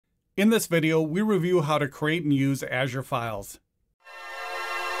In this video, we review how to create and use Azure Files.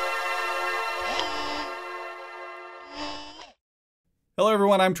 Hello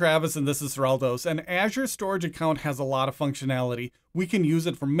everyone, I'm Travis and this is Geraldos. An Azure storage account has a lot of functionality. We can use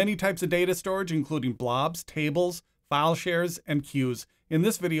it for many types of data storage, including blobs, tables, file shares, and queues. In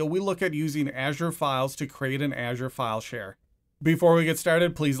this video, we look at using Azure Files to create an Azure File Share. Before we get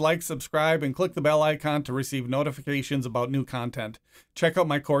started, please like, subscribe, and click the bell icon to receive notifications about new content. Check out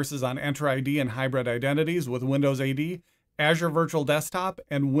my courses on Enter ID and hybrid identities with Windows AD, Azure Virtual Desktop,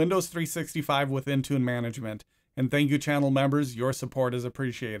 and Windows 365 with Intune management. And thank you, channel members. Your support is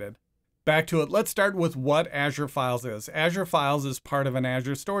appreciated. Back to it. Let's start with what Azure Files is. Azure Files is part of an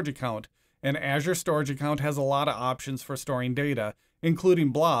Azure storage account. An Azure storage account has a lot of options for storing data, including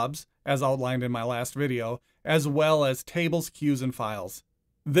blobs, as outlined in my last video, as well as tables, queues, and files.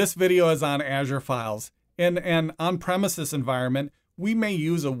 This video is on Azure Files. In an on-premises environment, we may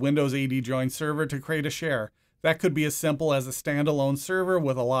use a Windows AD join server to create a share. That could be as simple as a standalone server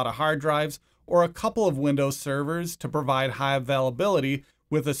with a lot of hard drives, or a couple of Windows servers to provide high availability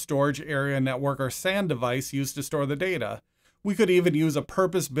with a storage area network or SAN device used to store the data. We could even use a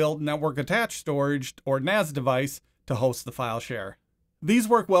purpose-built network-attached storage or NAS device to host the file share. These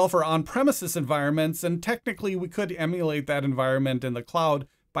work well for on-premises environments, and technically we could emulate that environment in the cloud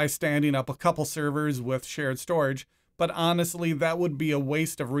by standing up a couple servers with shared storage, but honestly that would be a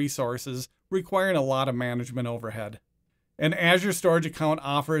waste of resources, requiring a lot of management overhead. An Azure storage account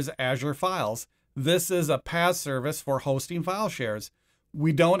offers Azure Files. This is a PaaS service for hosting file shares.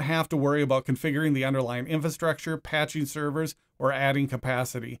 We don't have to worry about configuring the underlying infrastructure, patching servers, or adding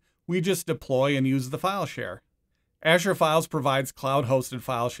capacity. We just deploy and use the file share. Azure Files provides cloud-hosted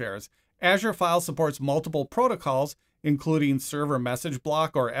file shares. Azure Files supports multiple protocols, including Server Message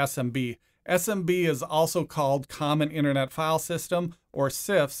Block or SMB. SMB is also called Common Internet File System or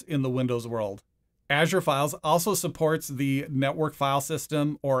CIFS in the Windows world. Azure Files also supports the Network File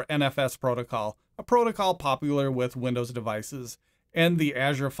System or NFS protocol, a protocol popular with Windows devices, and the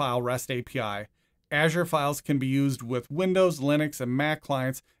Azure File REST API. Azure Files can be used with Windows, Linux, and Mac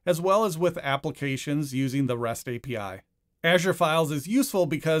clients, as well as with applications using the REST API. Azure Files is useful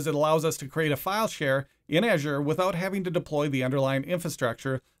because it allows us to create a file share in Azure without having to deploy the underlying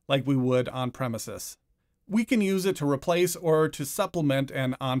infrastructure like we would on-premises. We can use it to replace or to supplement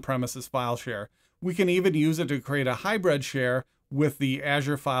an on-premises file share. We can even use it to create a hybrid share with the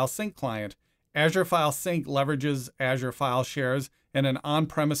Azure File Sync client. Azure File Sync leverages Azure File Shares and an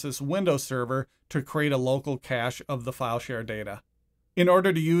on-premises Windows server to create a local cache of the file share data. In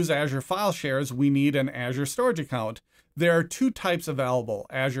order to use Azure File Shares, we need an Azure storage account. There are two types available,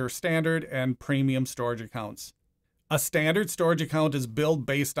 Azure Standard and Premium storage accounts. A standard storage account is billed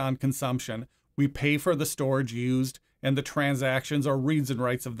based on consumption. We pay for the storage used and the transactions or reads and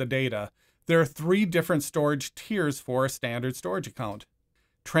writes of the data. There are three different storage tiers for a standard storage account.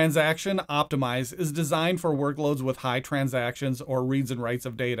 Transaction Optimize is designed for workloads with high transactions or reads and writes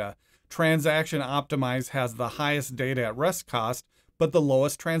of data. Transaction Optimize has the highest data at rest cost, but the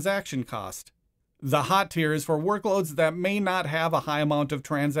lowest transaction cost. The Hot tier is for workloads that may not have a high amount of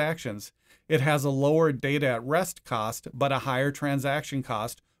transactions. It has a lower data at rest cost, but a higher transaction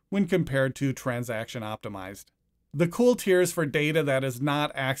cost when compared to Transaction Optimized. The Cool tier is for data that is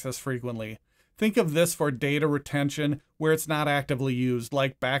not accessed frequently. Think of this for data retention where it's not actively used,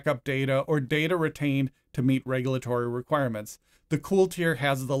 like backup data or data retained to meet regulatory requirements. The Cool tier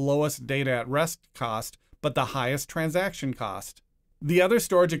has the lowest data at rest cost, but the highest transaction cost. The other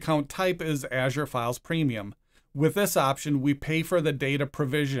storage account type is Azure Files Premium. With this option, we pay for the data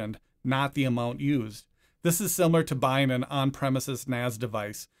provisioned, not the amount used. This is similar to buying an on-premises NAS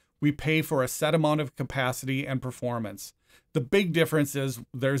device. We pay for a set amount of capacity and performance. The big difference is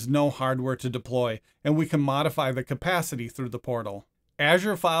there's no hardware to deploy, and we can modify the capacity through the portal.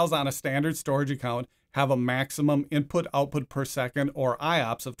 Azure Files on a standard storage account have a maximum input-output per second or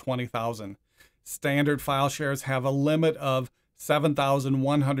IOPS of 20,000. Standard file shares have a limit of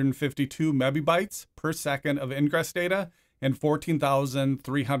 7,152 megabytes per second of ingress data and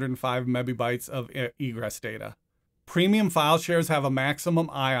 14,305 megabytes of egress data. Premium file shares have a maximum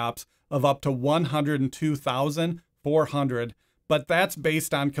IOPS of up to 102,400, but that's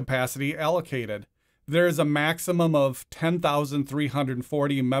based on capacity allocated. There is a maximum of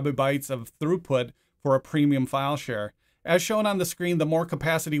 10,340 megabytes of throughput for a premium file share. As shown on the screen, the more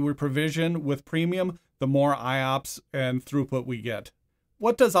capacity we provision with premium, the more IOPS and throughput we get.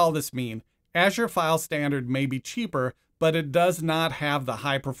 What does all this mean? Azure File Standard may be cheaper, but it does not have the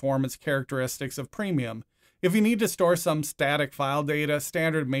high performance characteristics of premium. If you need to store some static file data,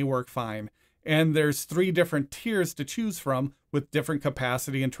 Standard may work fine. and there's 3 different tiers to choose from with different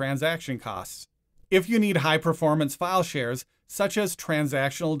capacity and transaction costs. If you need high-performance file shares, such as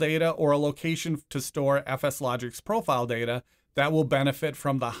transactional data or a location to store FSLogic's profile data, that will benefit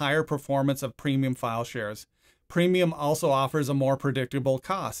from the higher performance of Premium File Shares. Premium also offers a more predictable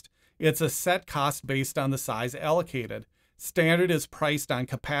cost. It's a set cost based on the size allocated. Standard is priced on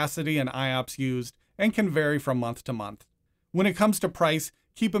capacity and IOPS used and can vary from month to month. When it comes to price,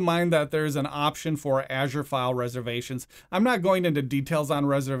 keep in mind that there's an option for Azure File reservations. I'm not going into details on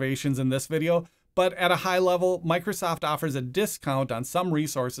reservations in this video, but at a high level, Microsoft offers a discount on some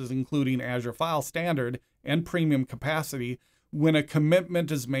resources, including Azure File Standard and Premium Capacity, when a commitment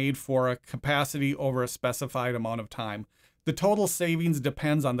is made for a capacity over a specified amount of time. The total savings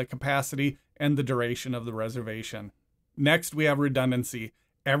depends on the capacity and the duration of the reservation. Next, we have redundancy.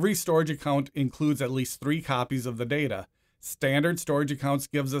 Every storage account includes at least 3 copies of the data. Standard storage accounts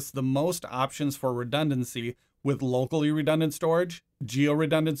gives us the most options for redundancy with locally redundant storage,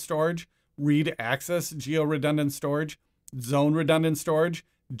 geo-redundant storage, read access geo-redundant storage, zone redundant storage,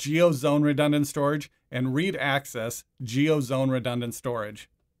 geo-zone redundant storage, and read access geo-zone redundant storage.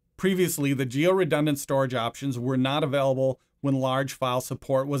 Previously, the geo-redundant storage options were not available when large file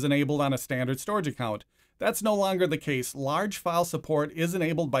support was enabled on a standard storage account. That's no longer the case. Large file support is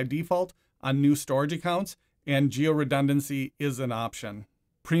enabled by default on new storage accounts, and geo-redundancy is an option.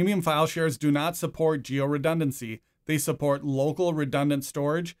 Premium file shares do not support geo-redundancy. They support local redundant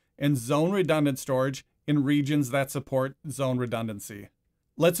storage and zone redundant storage in regions that support zone redundancy.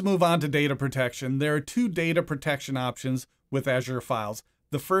 Let's move on to data protection. There are 2 data protection options with Azure Files.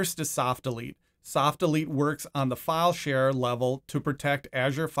 The first is Soft Delete. Soft Delete works on the file share level to protect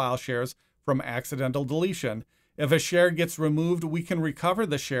Azure File Shares from accidental deletion. If a share gets removed, we can recover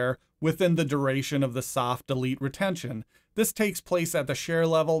the share within the duration of the soft delete retention. This takes place at the share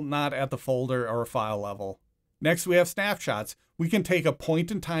level, not at the folder or file level. Next, we have snapshots. We can take a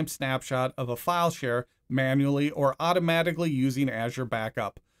point-in-time snapshot of a file share manually or automatically using Azure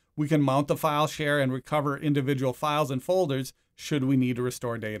Backup. We can mount the file share and recover individual files and folders should we need to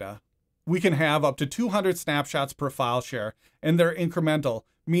restore data. We can have up to 200 snapshots per file share, and they're incremental,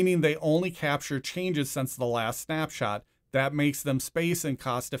 meaning they only capture changes since the last snapshot. That makes them space and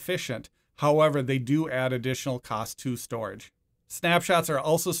cost efficient. However, they do add additional cost to storage. Snapshots are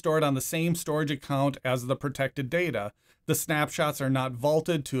also stored on the same storage account as the protected data. The snapshots are not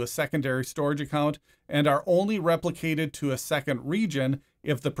vaulted to a secondary storage account and are only replicated to a second region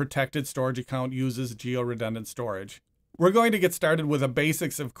if the protected storage account uses geo-redundant storage. We're going to get started with the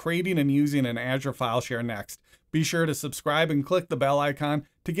basics of creating and using an Azure File Share next. Be sure to subscribe and click the bell icon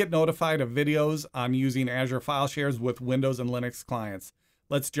to get notified of videos on using Azure File Shares with Windows and Linux clients.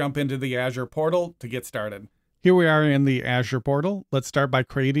 Let's jump into the Azure portal to get started. Here we are in the Azure portal. Let's start by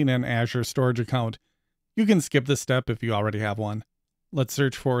creating an Azure storage account. You can skip this step if you already have one. Let's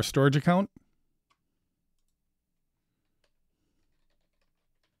search for a storage account.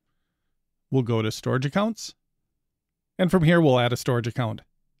 We'll go to Storage Accounts. And from here, we'll add a storage account.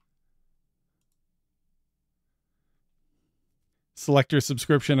 Select your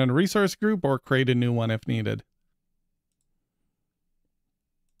subscription and resource group or create a new one if needed.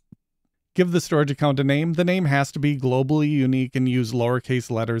 Give the storage account a name. The name has to be globally unique and use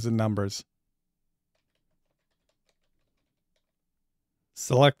lowercase letters and numbers.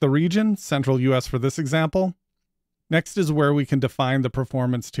 Select the region, Central US for this example. Next is where we can define the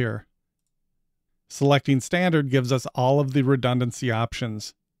performance tier. Selecting Standard gives us all of the redundancy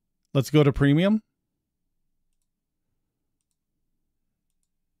options. Let's go to Premium.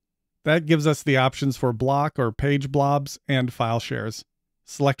 That gives us the options for block or page blobs and file shares.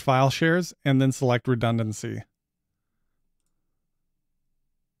 Select File Shares and then select Redundancy.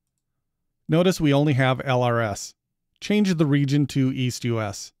 Notice we only have LRS. Change the region to East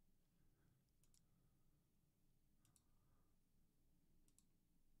US.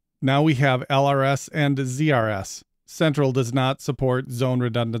 Now we have LRS and ZRS. Central does not support zone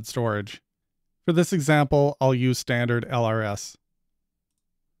redundant storage. For this example, I'll use standard LRS.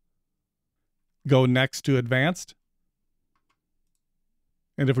 Go next to Advanced.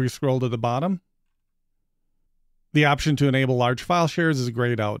 And if we scroll to the bottom, the option to enable large file shares is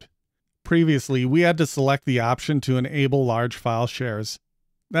grayed out. Previously, we had to select the option to enable large file shares.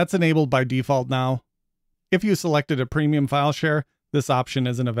 That's enabled by default now. If you selected a premium file share, this option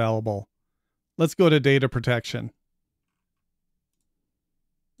isn't available. Let's go to Data Protection.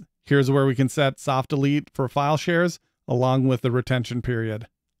 Here's where we can set soft delete for file shares along with the retention period.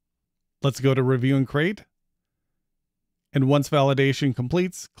 Let's go to Review and Create. And once validation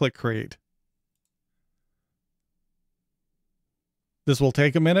completes, click Create. This will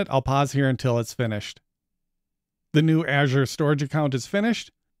take a minute. I'll pause here until it's finished. The new Azure storage account is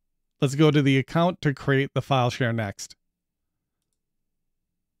finished. Let's go to the account to create the file share next.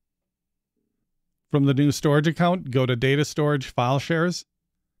 From the new storage account, go to Data Storage File Shares.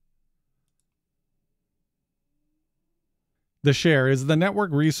 The share is the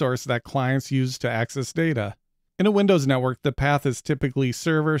network resource that clients use to access data. In a Windows network, the path is typically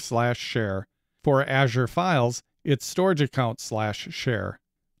server/share. For Azure Files, it's storage account/share.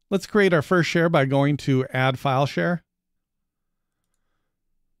 Let's create our first share by going to Add File Share.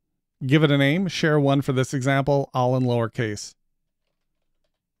 Give it a name, Share 1 for this example, all in lowercase.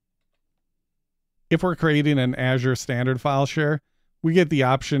 If we're creating an Azure standard file share, we get the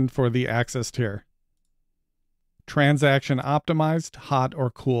option for the access tier. Transaction optimized, hot, or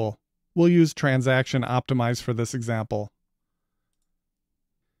cool. We'll use transaction optimized for this example.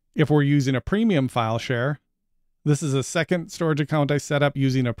 If we're using a premium file share, this is a second storage account I set up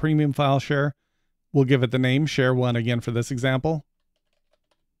using a premium file share. We'll give it the name Share 1 again for this example.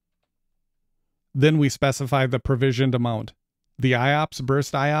 Then we specify the provisioned amount. The IOPS,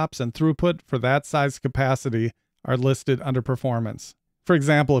 burst IOPS, and throughput for that size capacity are listed under performance. For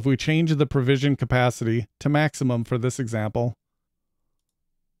example, if we change the provision capacity to maximum for this example,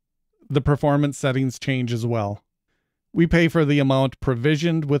 the performance settings change as well. We pay for the amount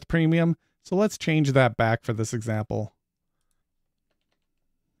provisioned with premium, so let's change that back for this example.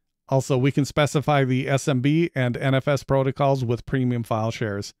 Also, we can specify the SMB and NFS protocols with premium file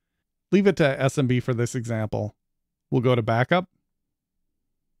shares. Leave it to SMB for this example. We'll go to Backup.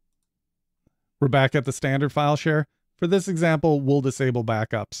 We're back at the standard file share. For this example, we'll disable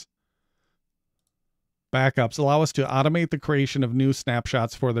backups. Backups allow us to automate the creation of new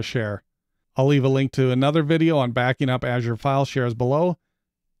snapshots for the share. I'll leave a link to another video on backing up Azure File Shares below.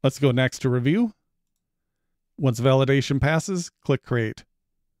 Let's go next to Review. Once validation passes, click Create.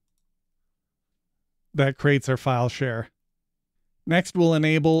 That creates our file share. Next, we'll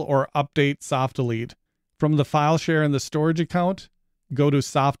enable or update soft delete. From the file share in the storage account, go to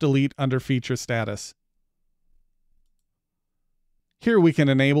soft delete under feature status. Here we can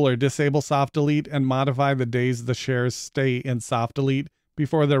enable or disable soft delete and modify the days the shares stay in soft delete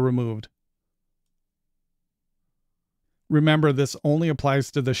before they're removed. Remember, this only applies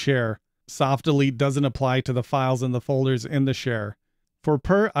to the share. Soft delete doesn't apply to the files and the folders in the share. For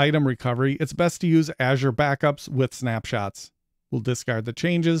per item recovery, it's best to use Azure Backups with snapshots. We'll discard the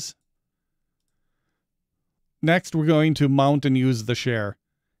changes. Next, we're going to mount and use the share.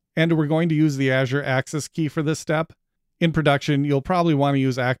 And we're going to use the Azure Access Key for this step. In production, you'll probably want to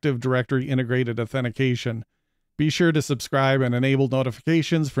use Active Directory Integrated Authentication. Be sure to subscribe and enable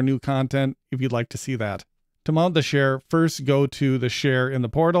notifications for new content if you'd like to see that. To mount the share, first go to the share in the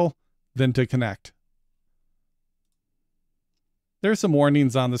portal, then to connect. There are some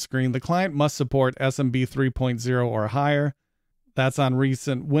warnings on the screen. The client must support SMB 3.0 or higher. That's on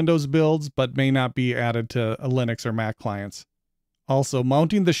recent Windows builds, but may not be added to Linux or Mac clients. Also,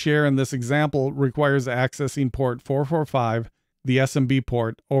 mounting the share in this example requires accessing port 445, the SMB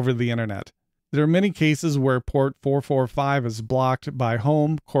port, over the internet. There are many cases where port 445 is blocked by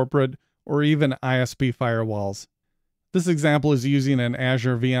home, corporate, or even ISP firewalls. This example is using an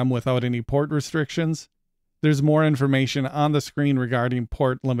Azure VM without any port restrictions. There's more information on the screen regarding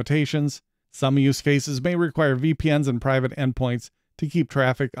port limitations. Some use cases may require VPNs and private endpoints to keep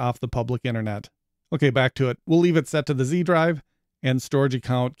traffic off the public internet. Okay, back to it. We'll leave it set to the Z drive and storage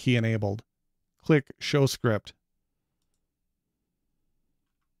account key enabled. Click Show Script.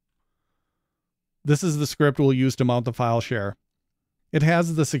 This is the script we'll use to mount the file share. It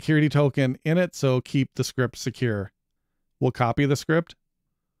has the security token in it, so keep the script secure. We'll copy the script.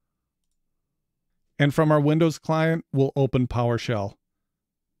 And from our Windows client, we'll open PowerShell.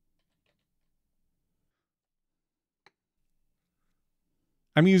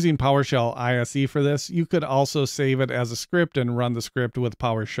 I'm using PowerShell ISE for this. You could also save it as a script and run the script with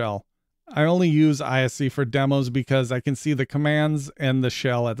PowerShell. I only use ISE for demos because I can see the commands and the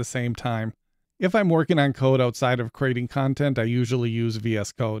shell at the same time. If I'm working on code outside of creating content, I usually use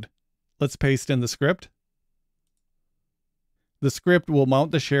VS Code. Let's paste in the script. The script will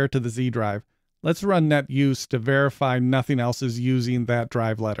mount the share to the Z drive. Let's run netuse to verify nothing else is using that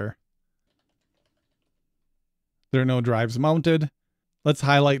drive letter. There are no drives mounted. Let's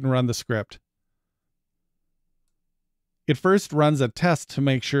highlight and run the script. It first runs a test to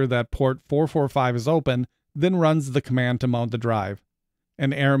make sure that port 445 is open, then runs the command to mount the drive.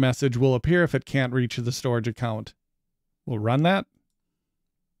 An error message will appear if it can't reach the storage account. We'll run that.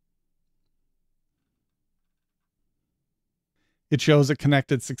 It shows it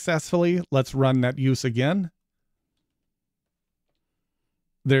connected successfully. Let's run netuse again.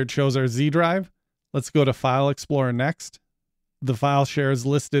 There it shows our Z drive. Let's go to File Explorer next. The file share is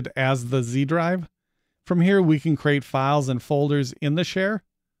listed as the Z drive. From here, we can create files and folders in the share.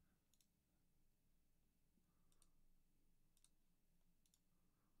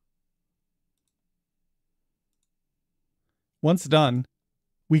 Once done,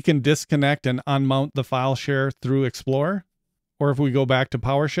 we can disconnect and unmount the file share through Explorer. Or if we go back to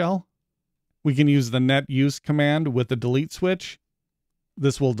PowerShell, we can use the net use command with the delete switch.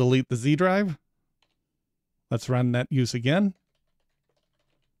 This will delete the Z drive. Let's run net use again.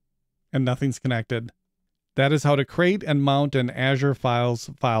 And nothing's connected. That is how to create and mount an Azure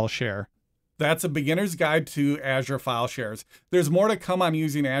File Share. That's a beginner's guide to Azure File Shares. There's more to come on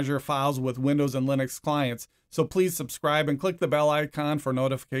using Azure Files with Windows and Linux clients, so please subscribe and click the bell icon for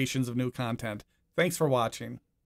notifications of new content. Thanks for watching.